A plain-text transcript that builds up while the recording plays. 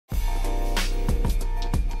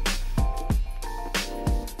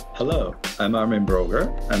Hello, I'm Armin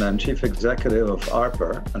Broger, and I'm Chief Executive of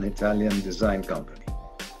Arper, an Italian design company.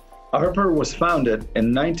 Arper was founded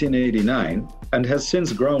in 1989 and has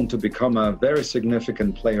since grown to become a very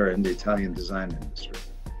significant player in the Italian design industry,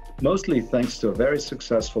 mostly thanks to a very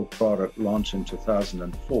successful product launched in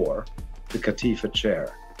 2004, the Katifa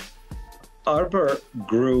chair. Arper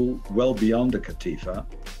grew well beyond the Katifa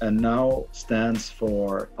and now stands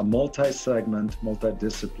for a multi-segment,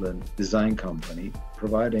 multi-discipline design company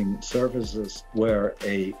providing services where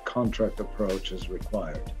a contract approach is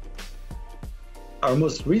required. Our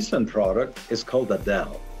most recent product is called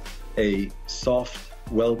Adell, a soft,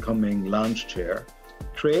 welcoming lounge chair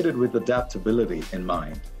created with adaptability in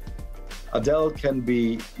mind. Adell can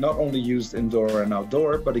be not only used indoor and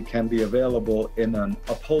outdoor, but it can be available in an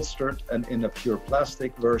upholstered and in a pure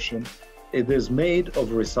plastic version. It is made of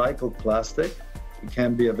recycled plastic. It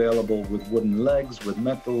can be available with wooden legs, with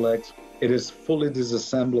metal legs. It is fully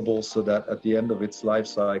disassemblable so that at the end of its life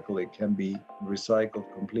cycle, it can be recycled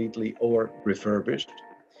completely or refurbished.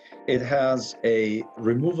 It has a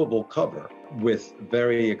removable cover with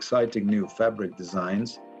very exciting new fabric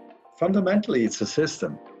designs. Fundamentally, it's a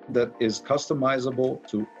system that is customizable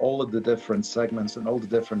to all of the different segments and all the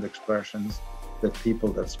different expressions that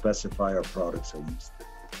people that specify our products are used to.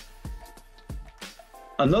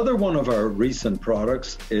 Another one of our recent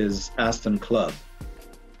products is Aston Club.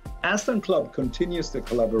 Aston Club continues the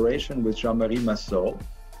collaboration with Jean-Marie Massaud,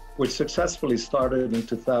 which successfully started in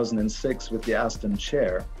 2006 with the Aston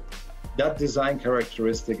chair. That design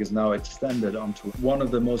characteristic is now extended onto one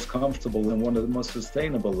of the most comfortable and one of the most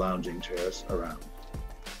sustainable lounging chairs around.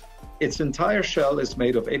 Its entire shell is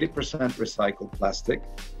made of 80% recycled plastic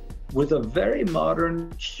with a very modern,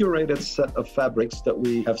 curated set of fabrics that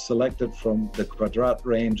we have selected from the Kvadrat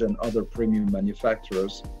range and other premium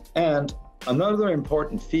manufacturers. And another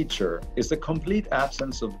important feature is the complete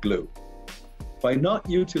absence of glue. By not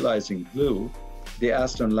utilizing glue, the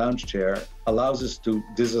Aston lounge chair allows us to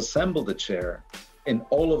disassemble the chair in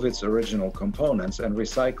all of its original components and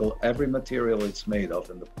recycle every material it's made of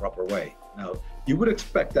in the proper way. Now, you would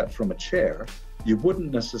expect that from a chair. You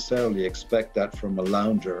wouldn't necessarily expect that from a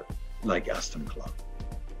lounger like Aston Club.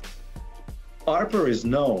 Arper is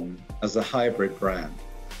known as a hybrid brand.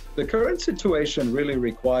 The current situation really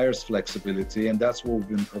requires flexibility, and that's what we've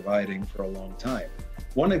been providing for a long time.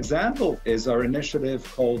 One example is our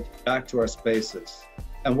initiative called Back to Our Spaces.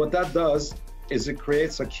 And what that does is it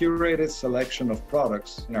creates a curated selection of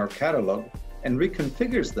products in our catalog and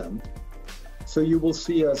reconfigures them. So you will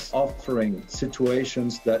see us offering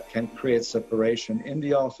situations that can create separation in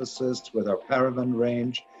the offices with our Paravan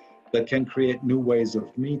range, that can create new ways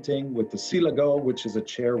of meeting with the Silago, which is a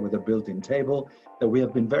chair with a built-in table that we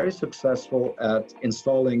have been very successful at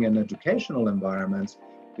installing in educational environments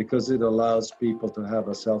because it allows people to have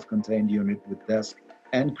a self-contained unit with desk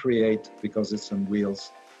and create, because it's on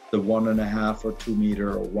wheels, the 1.5 or 2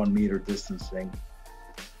 meter or 1 meter distancing.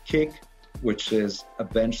 Kick, which is a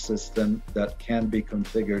bench system that can be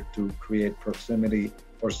configured to create proximity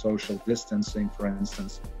or social distancing, for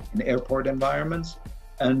instance, in airport environments.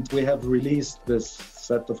 And we have released this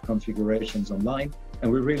set of configurations online,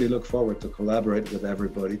 and we really look forward to collaborate with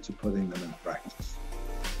everybody to putting them in practice.